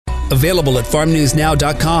Available at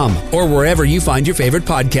farmnewsnow.com or wherever you find your favorite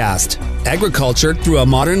podcast. Agriculture through a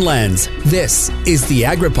modern lens. This is the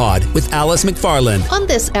AgriPod with Alice McFarland. On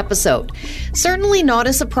this episode, certainly not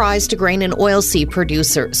a surprise to grain and oilseed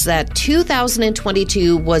producers that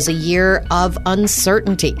 2022 was a year of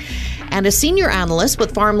uncertainty. And a senior analyst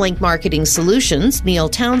with FarmLink Marketing Solutions, Neil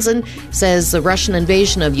Townsend, says the Russian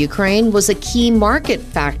invasion of Ukraine was a key market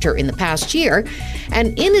factor in the past year.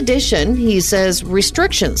 And in addition, he says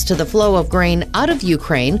restrictions to the flow of grain out of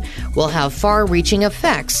Ukraine will have far-reaching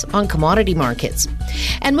effects on commodity markets.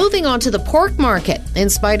 And moving on to the pork market, in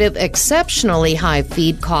spite of exceptionally high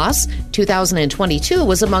feed costs, 2022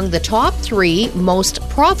 was among the top 3 most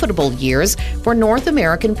profitable years for North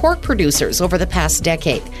American pork producers over the past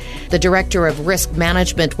decade. The Director of Risk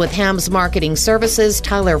Management with Hams Marketing Services,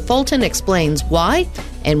 Tyler Fulton, explains why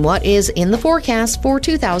and what is in the forecast for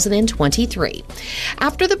 2023.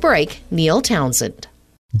 After the break, Neil Townsend.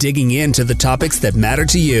 Digging into the topics that matter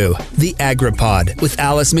to you. The AgriPod with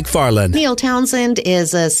Alice McFarland. Neil Townsend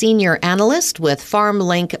is a senior analyst with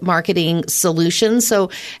FarmLink Marketing Solutions. So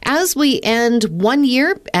as we end one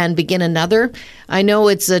year and begin another, I know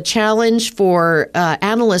it's a challenge for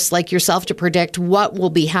analysts like yourself to predict what will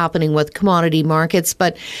be happening with commodity markets.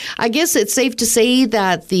 But I guess it's safe to say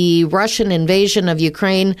that the Russian invasion of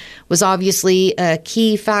Ukraine was obviously a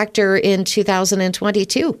key factor in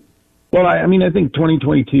 2022. Well, I think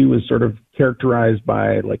 2022 was sort of characterized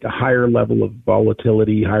by like a higher level of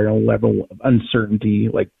volatility, higher level of uncertainty.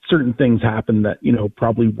 Like certain things happened that,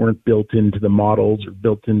 probably weren't built into the models or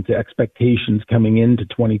built into expectations coming into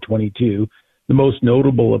 2022. The most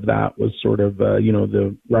notable of that was sort of,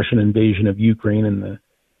 the Russian invasion of Ukraine and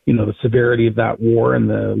the severity of that war and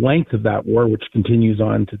the length of that war, which continues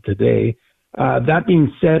on to today. That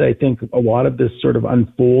being said, I think a lot of this sort of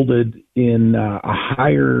unfolded in a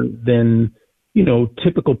higher than,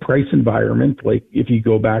 typical price environment. Like if you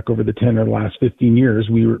go back over the 10 or last 15 years,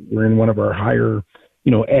 we're in one of our higher,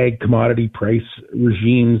 ag commodity price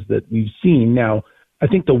regimes that we've seen. Now, I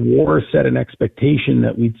think the war set an expectation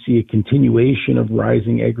that we'd see a continuation of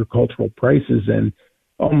rising agricultural prices. And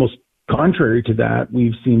almost contrary to that,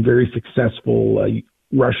 we've seen very successful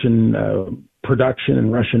Russian production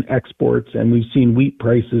and Russian exports, and we've seen wheat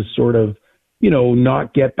prices sort of,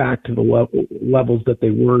 not get back to the levels that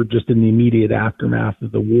they were just in the immediate aftermath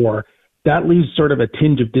of the war. That leaves sort of a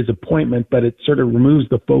tinge of disappointment, but it sort of removes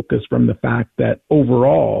the focus from the fact that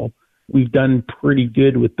overall we've done pretty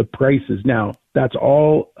good with the prices. Now, that's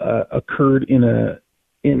all occurred in an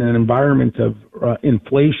environment of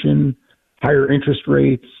inflation, higher interest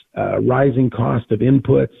rates, rising cost of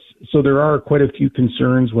inputs. So there are quite a few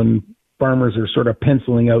concerns when farmers are sort of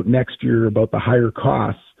penciling out next year about the higher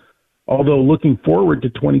costs. Although looking forward to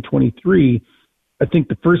 2023, I think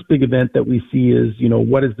the first big event that we see is,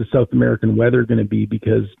 what is the South American weather going to be?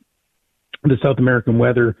 Because the South American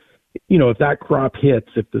weather, if that crop hits,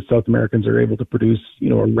 if the South Americans are able to produce,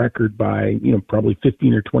 a record by, probably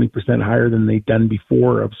 15 or 20% higher than they've done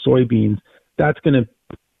before of soybeans, that's going to,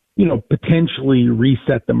 potentially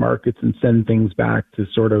reset the markets and send things back to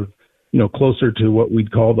sort of, closer to what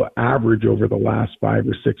we'd call the average over the last 5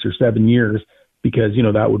 or 6 or 7 years, because,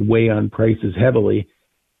 that would weigh on prices heavily.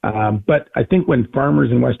 But I think when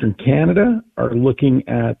farmers in Western Canada are looking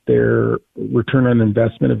at their return on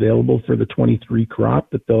investment available for the 23 crop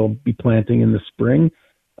that they'll be planting in the spring,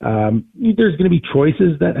 there's going to be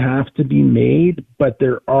choices that have to be made, but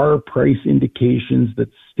there are price indications that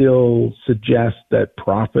still suggest that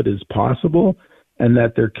profit is possible and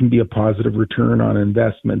that there can be a positive return on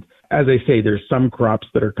investment. As I say, there's some crops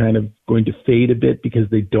that are kind of going to fade a bit because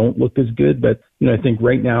they don't look as good. But, I think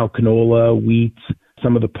right now, canola, wheat,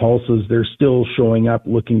 some of the pulses, they're still showing up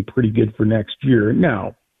looking pretty good for next year.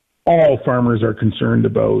 Now, all farmers are concerned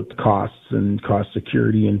about costs and cost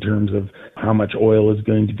security in terms of how much oil is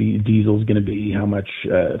going to be, diesel is going to be, how much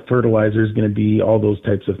fertilizer is going to be, all those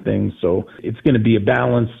types of things. So it's going to be a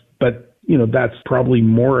balance, but that's probably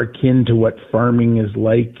more akin to what farming is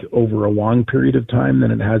like over a long period of time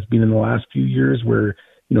than it has been in the last few years, where,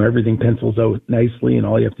 everything pencils out nicely and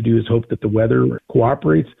all you have to do is hope that the weather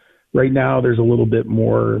cooperates. Right now, there's a little bit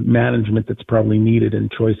more management that's probably needed and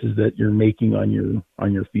choices that you're making on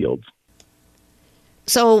your fields.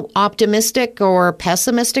 So optimistic or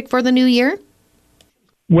pessimistic for the new year?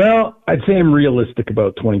 Well, I'd say I'm realistic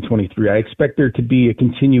about 2023. I expect there to be a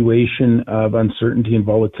continuation of uncertainty and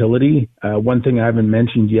volatility. One thing I haven't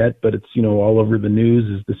mentioned yet, but it's, all over the news,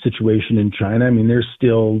 is the situation in China. I mean, they're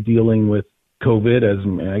still dealing with COVID, as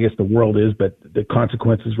I guess the world is, but the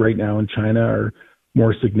consequences right now in China are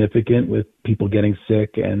more significant with people getting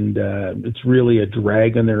sick, and it's really a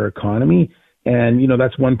drag on their economy. And,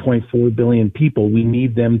 that's 1.4 billion people. We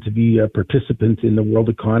need them to be a participant in the world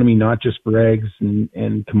economy, not just for eggs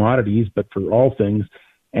and commodities, but for all things.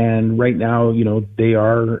 And right now, they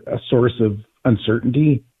are a source of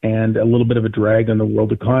uncertainty and a little bit of a drag on the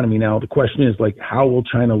world economy. Now, the question is, how will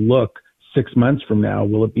China look 6 months from now?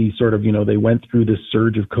 Will it be sort of, they went through this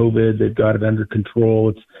surge of COVID, they've got it under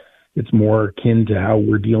control. It's more akin to how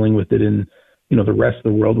we're dealing with it in, the rest of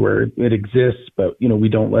the world where it exists, but, we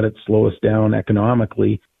don't let it slow us down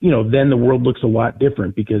economically. Then the world looks a lot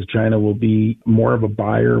different because China will be more of a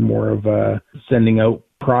buyer, more of a sending out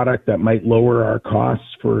product that might lower our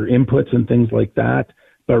costs for inputs and things like that.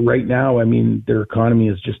 But right now, their economy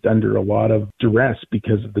is just under a lot of duress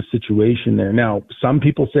because of the situation there. Now, some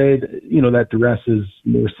people say that duress is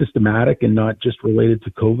more systematic and not just related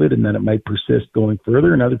to COVID, and that it might persist going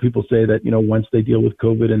further. And other people say that, once they deal with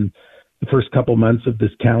COVID in the first couple months of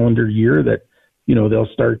this calendar year, that, they'll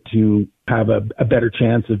start to have a better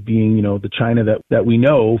chance of being, the China that we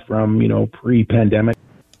know from, pre-pandemic.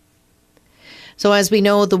 So as we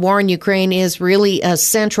know, the war in Ukraine is really a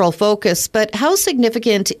central focus, but how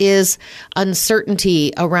significant is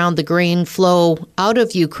uncertainty around the grain flow out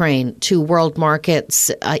of Ukraine to world markets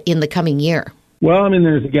in the coming year? Well,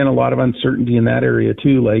 there's, again, a lot of uncertainty in that area,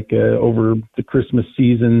 too. Over the Christmas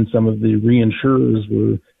season, some of the reinsurers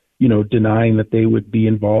were, denying that they would be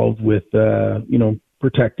involved with,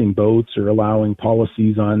 protecting boats or allowing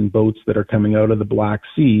policies on boats that are coming out of the Black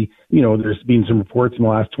Sea. There's been some reports in the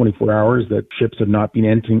last 24 hours that ships have not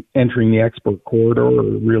been entering the export corridor, or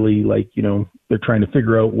really they're trying to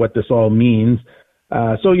figure out what this all means.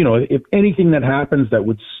 So, if anything that happens that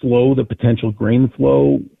would slow the potential grain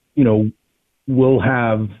flow, will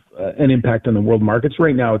have an impact on the world markets.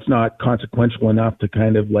 Right now, it's not consequential enough to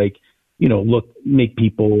kind of make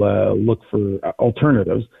people look for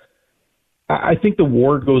alternatives. I think the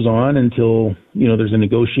war goes on until, there's a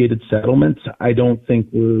negotiated settlement. I don't think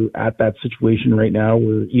we're at that situation right now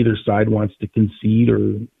where either side wants to concede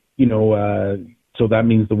or, so that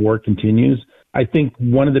means the war continues. I think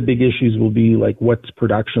one of the big issues will be what's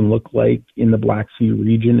production look like in the Black Sea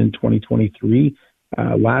region in 2023.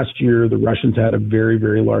 Last year, the Russians had a very,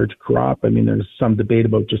 very large crop. There's some debate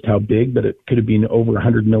about just how big, but it could have been over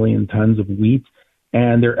 100 million tons of wheat.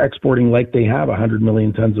 And they're exporting like they have 100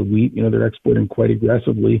 million tons of wheat. They're exporting quite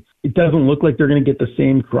aggressively. It doesn't look like they're going to get the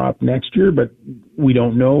same crop next year, but we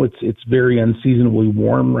don't know. It's very unseasonably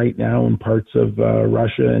warm right now in parts of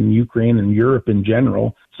Russia and Ukraine and Europe in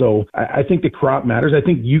general. So I think the crop matters. I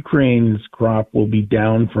think Ukraine's crop will be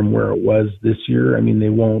down from where it was this year.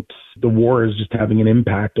 The war is just having an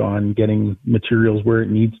impact on getting materials where it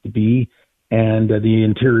needs to be. And the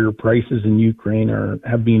interior prices in Ukraine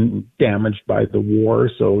have been damaged by the war.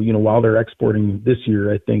 So, while they're exporting this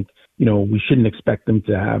year, I think, we shouldn't expect them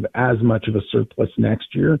to have as much of a surplus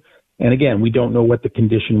next year. And again, we don't know what the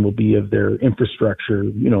condition will be of their infrastructure,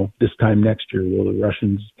 this time next year. Will the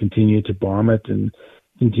Russians continue to bomb it and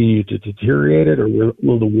continue to deteriorate it, or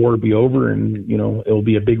will the war be over and, it'll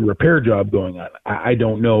be a big repair job going on? I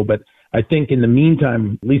don't know. But I think in the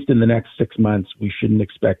meantime, at least in the next 6 months, we shouldn't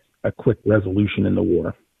expect a quick resolution in the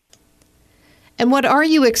war. And what are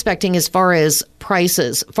you expecting as far as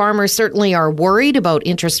prices? Farmers certainly are worried about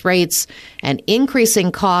interest rates and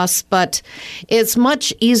increasing costs, but it's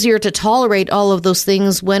much easier to tolerate all of those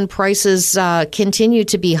things when prices continue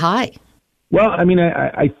to be high. Well,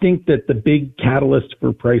 I think that the big catalyst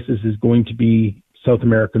for prices is going to be South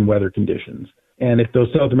American weather conditions. And if those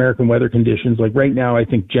South American weather conditions, right now, I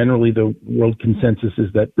think generally the world consensus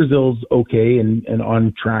is that Brazil's okay and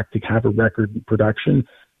on track to have a record production,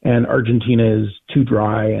 and Argentina is too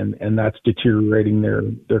dry and that's deteriorating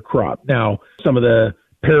their crop. Now, some of the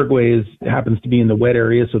Paraguay happens to be in the wet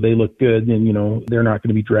area, so they look good, and they're not going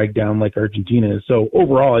to be dragged down like Argentina is. So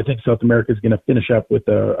overall, I think South America is going to finish up with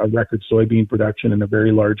a record soybean production and a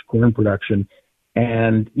very large corn production.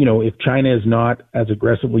 And, if China is not as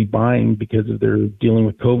aggressively buying because of their dealing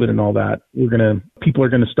with COVID and all that, people are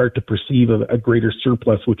going to start to perceive a greater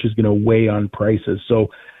surplus, which is going to weigh on prices. So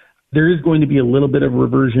there is going to be a little bit of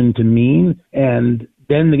reversion to mean. And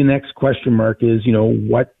then the next question mark is,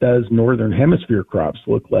 what does Northern Hemisphere crops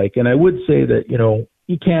look like? And I would say that,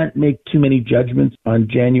 you can't make too many judgments on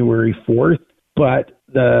January 4th, but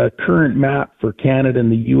the current map for Canada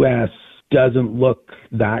and the U.S. doesn't look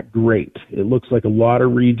that great. It looks like a lot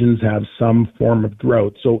of regions have some form of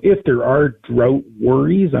drought. So if there are drought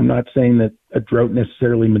worries, I'm not saying that a drought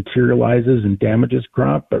necessarily materializes and damages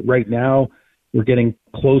crop, but right now we're getting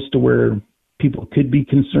close to where people could be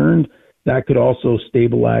concerned. That could also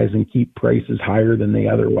stabilize and keep prices higher than they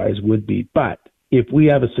otherwise would be. But if we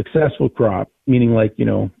have a successful crop, meaning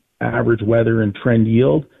average weather and trend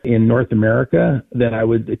yield in North America, then I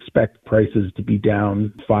would expect prices to be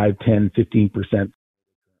down 5, 10, 15%.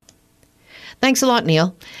 Thanks a lot,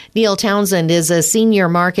 Neil. Neil Townsend is a senior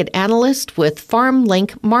market analyst with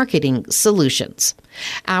FarmLink Marketing Solutions.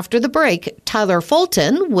 After the break, Tyler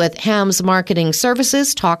Fulton with Hams Marketing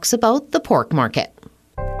Services talks about the pork market.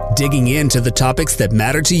 Digging into the topics that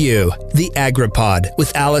matter to you. The AgriPod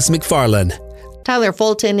with Alice McFarlane. Tyler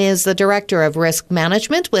Fulton is the Director of Risk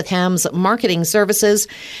Management with Hams Marketing Services.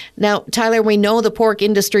 Now, Tyler, we know the pork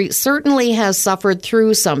industry certainly has suffered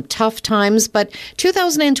through some tough times, but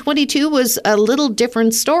 2022 was a little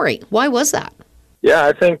different story. Why was that? Yeah,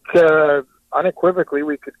 I think unequivocally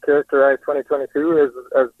we could characterize 2022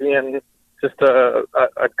 as being just a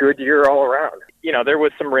good year all around. You know, there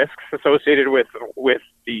was some risks associated with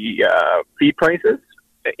the feed prices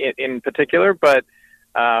in particular, but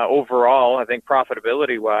overall, I think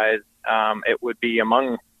profitability-wise, it would be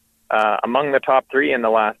among the top three in the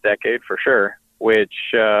last decade for sure. Which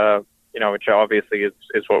obviously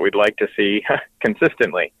is what we'd like to see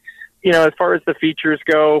consistently. You know, as far as the features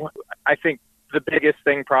go, I think the biggest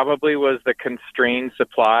thing probably was the constrained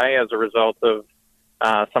supply as a result of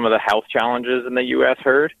some of the health challenges in the U.S.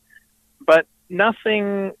 herd, but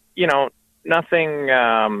nothing.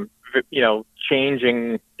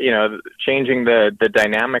 Changing the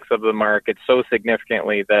dynamics of the market so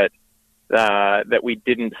significantly that we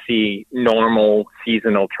didn't see normal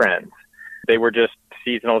seasonal trends. They were just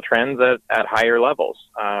seasonal trends at higher levels,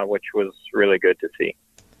 which was really good to see.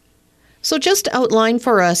 So just outline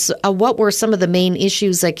for us what were some of the main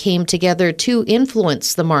issues that came together to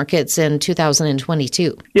influence the markets in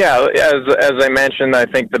 2022? Yeah, as I mentioned, I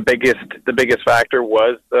think the biggest factor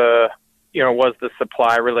was the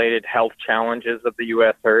supply-related health challenges of the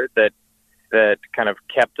U.S. herd that kind of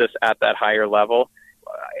kept us at that higher level.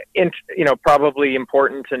 Probably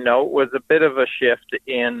important to note was a bit of a shift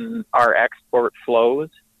in our export flows.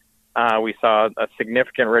 We saw a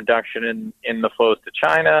significant reduction in the flows to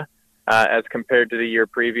China as compared to the year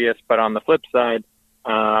previous. But on the flip side,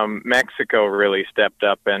 Mexico really stepped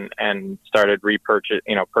up and started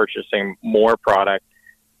purchasing more product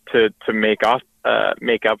to make up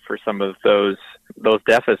for some of those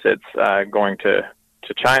deficits going to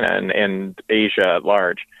China and Asia at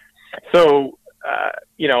large. So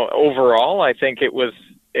overall, I think it was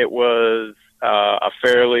a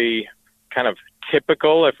fairly kind of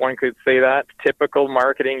typical, if one could say that, typical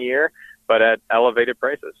marketing year, but at elevated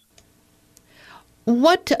prices.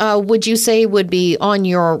 What would you say would be on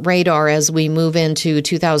your radar as we move into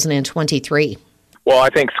 2023? Well, I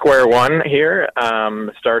think square one here,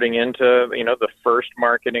 starting into, the first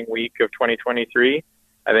marketing week of 2023,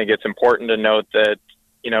 I think it's important to note that,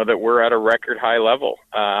 that we're at a record high level.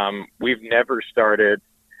 We've never started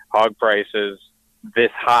hog prices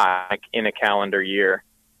this high in a calendar year.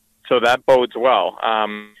 So that bodes well.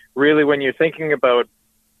 Really, when you're thinking about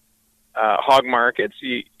hog markets,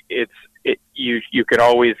 you could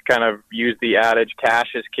always kind of use the adage,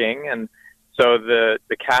 cash is king. And so the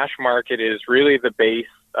cash market is really the base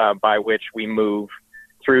by which we move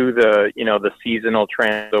through the seasonal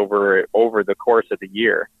trends over the course of the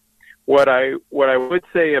year. What I would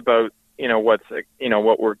say about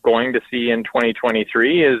what we're going to see in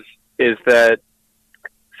 2023 is that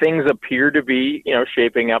things appear to be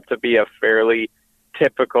shaping up to be a fairly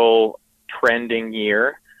typical trending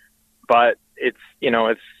year, but it's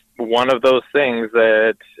one of those things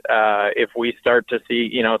that if we start to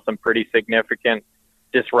see some pretty significant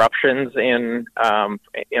disruptions on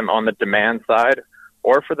the demand side,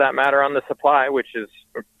 or for that matter on the supply, which is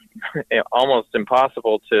almost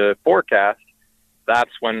impossible to forecast,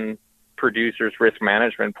 that's when producers' risk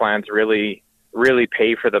management plans really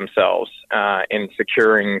pay for themselves in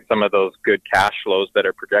securing some of those good cash flows that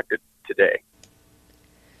are projected today.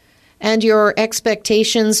 And your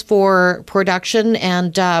expectations for production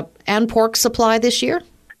and pork supply this year?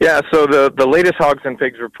 Yeah, so the latest Hogs and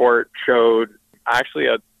Pigs report showed actually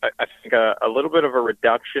I think a little bit of a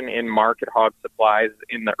reduction in market hog supplies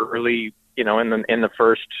in the early, in the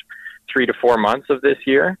first 3 to 4 months of this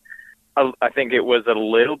year. I think it was a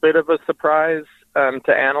little bit of a surprise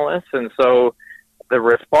to analysts, and so the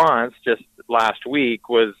response just last week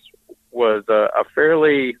was a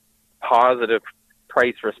fairly positive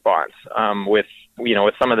price response with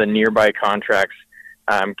some of the nearby contracts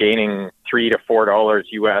gaining $3 to $4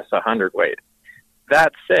 US a hundredweight.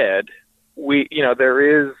 That said, there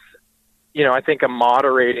is I think a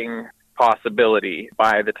moderating possibility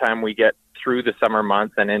by the time we get through the summer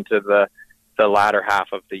months and into the latter half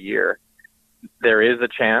of the year. There is a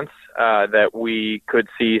chance that we could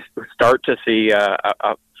start to see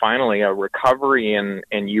a finally a recovery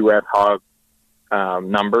in U.S. hog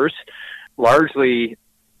numbers, largely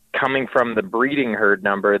coming from the breeding herd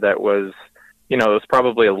number that was, it was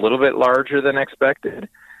probably a little bit larger than expected.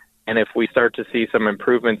 And if we start to see some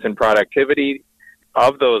improvements in productivity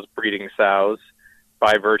of those breeding sows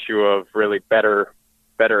by virtue of really better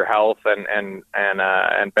health and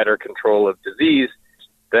better control of disease,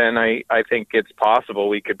 then I think it's possible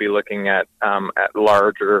we could be looking at a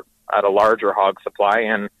larger hog supply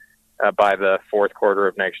and by the fourth quarter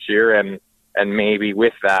of next year, and maybe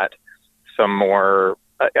with that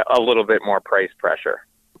a little bit more price pressure.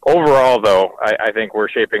 Overall, though, I think we're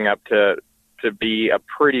shaping up to be a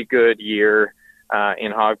pretty good year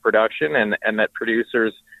in hog production, and that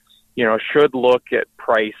producers, should look at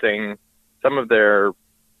pricing some of their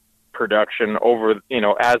production over,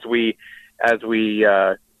 as we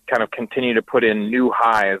kind of continue to put in new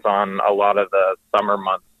highs on a lot of the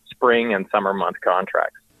spring and summer month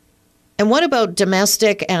contracts. And what about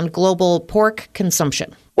domestic and global pork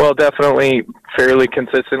consumption? Well, definitely fairly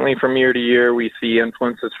consistently from year to year, we see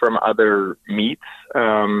influences from other meats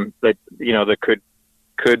that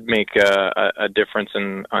could make a difference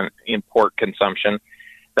in pork consumption.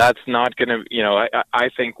 That's not going to, I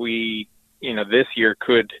think this year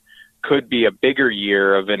could be a bigger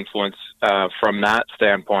year of influence from that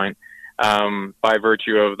standpoint, by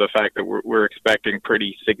virtue of the fact that we're expecting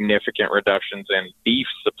pretty significant reductions in beef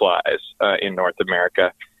supplies in North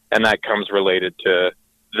America, and that comes related to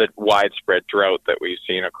the widespread drought that we've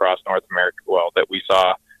seen across North America, that we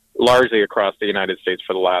saw largely across the United States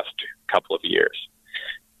for the last couple of years.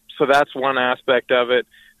 So that's one aspect of it.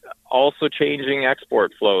 Also changing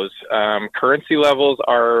export flows. Currency levels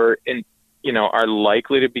are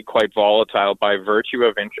likely to be quite volatile by virtue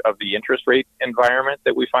of the interest rate environment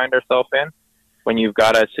that we find ourselves in. When you've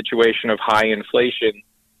got a situation of high inflation,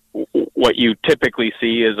 what you typically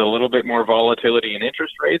see is a little bit more volatility in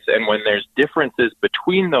interest rates. And when there's differences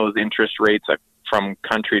between those interest rates from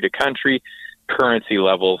country to country, currency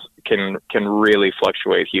levels can really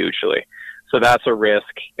fluctuate hugely. So that's a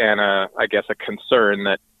risk and I guess a concern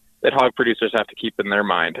that hog producers have to keep in their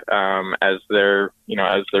mind as they're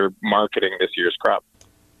marketing this year's crop.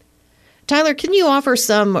 Tyler, can you offer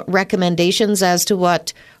some recommendations as to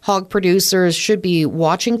what hog producers should be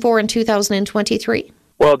watching for in 2023?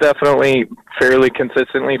 Well, definitely fairly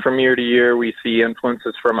consistently from year to year, we see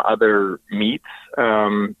influences from other meats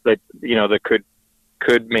that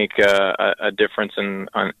could make a difference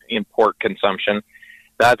in pork consumption.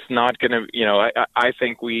 That's not going to, I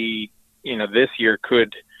think this year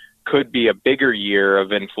could be a bigger year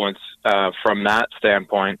of influence from that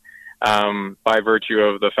standpoint, by virtue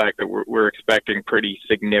of the fact that we're expecting pretty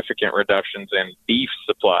significant reductions in beef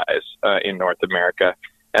supplies in North America,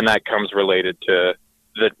 and that comes related to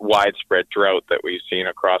the widespread drought that we've seen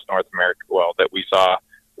across North America, that we saw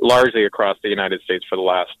largely across the United States for the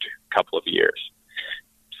last couple of years.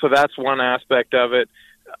 So that's one aspect of it.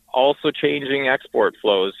 Also changing export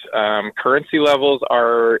flows. Currency levels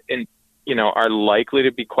are likely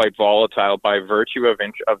to be quite volatile by virtue of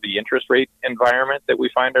the interest rate environment that we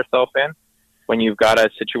find ourselves in. When you've got a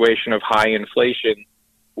situation of high inflation,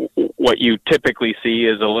 what you typically see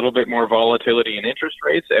is a little bit more volatility in interest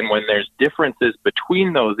rates. And when there's differences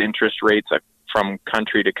between those interest rates from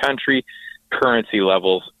country to country, currency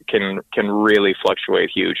levels can really fluctuate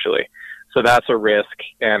hugely. So that's a risk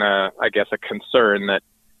and I guess a concern that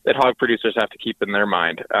hog producers have to keep in their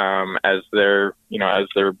mind as they're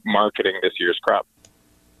marketing this year's crop.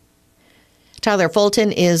 Tyler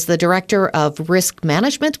Fulton is the Director of Risk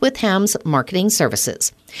Management with Hams Marketing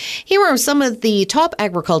Services. Here are some of the top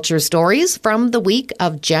agriculture stories from the week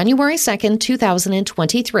of January 2nd,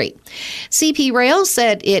 2023. CP Rail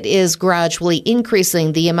said it is gradually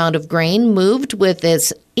increasing the amount of grain moved with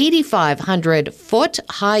its 8,500-foot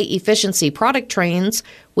high-efficiency product trains,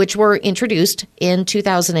 which were introduced in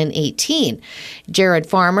 2018. Jared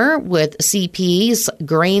Farmer with CP's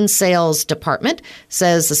Grain Sales Department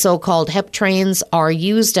says the so-called HEP trains are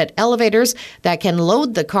used at elevators that can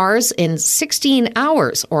load the cars in 16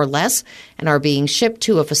 hours or less and are being shipped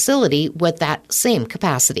to a facility with that same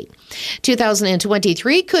capacity.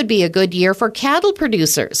 2023 could be a good year for cattle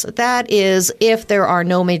producers. That is, if there are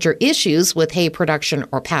no major issues with hay production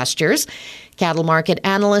or pastures. Cattle market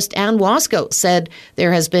analyst Ann Wasco said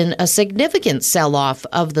there has been a significant sell-off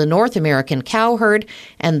of the North American cow herd,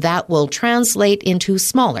 and that will translate into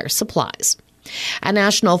smaller supplies. A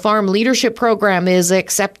National Farm Leadership Program is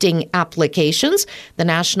accepting applications. The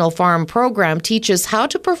National Farm Program teaches how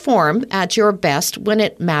to perform at your best when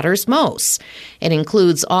it matters most. It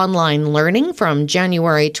includes online learning from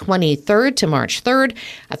January 23rd to March 3rd,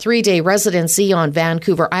 a 3-day residency on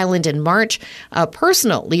Vancouver Island in March, a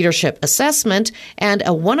personal leadership assessment, and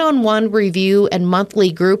a one-on-one review and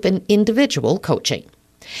monthly group and individual coaching.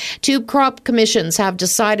 2 crop commissions have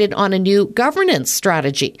decided on a new governance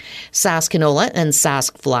strategy. Sask Canola and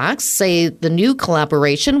Sask Flax say the new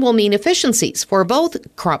collaboration will mean efficiencies for both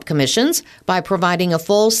crop commissions by providing a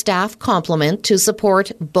full staff complement to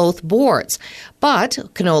support both boards. But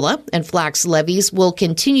canola and flax levies will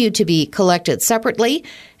continue to be collected separately.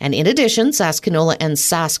 And in addition, Sask Canola and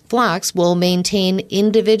Sask Flax will maintain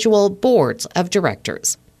individual boards of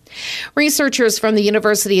directors. Researchers from the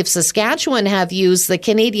University of Saskatchewan have used the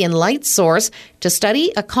Canadian light source to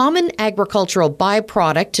study a common agricultural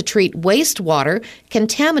byproduct to treat wastewater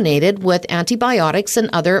contaminated with antibiotics and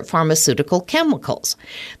other pharmaceutical chemicals.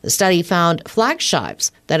 The study found flax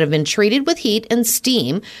chives that have been treated with heat and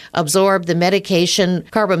steam absorb the medication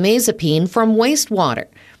carbamazepine from wastewater.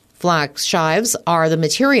 Flax chives are the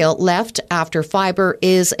material left after fiber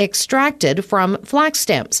is extracted from flax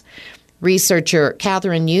stems. Researcher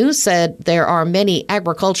Catherine Yu said there are many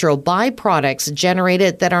agricultural byproducts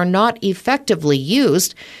generated that are not effectively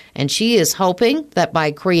used, and she is hoping that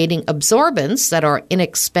by creating absorbents that are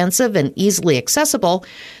inexpensive and easily accessible,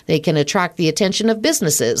 they can attract the attention of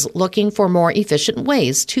businesses looking for more efficient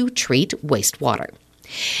ways to treat wastewater.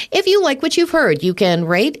 If you like what you've heard, you can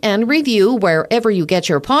rate and review wherever you get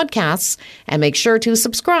your podcasts, and make sure to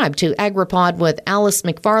subscribe to AgriPod with Alice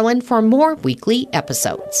McFarland for more weekly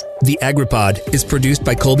episodes. The AgriPod is produced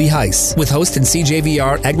by Colby Heiss with host and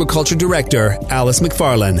CJVR Agriculture Director Alice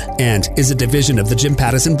McFarland and is a division of the Jim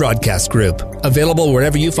Pattison Broadcast Group. Available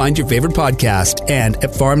wherever you find your favorite podcast and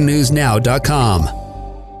at farmnewsnow.com.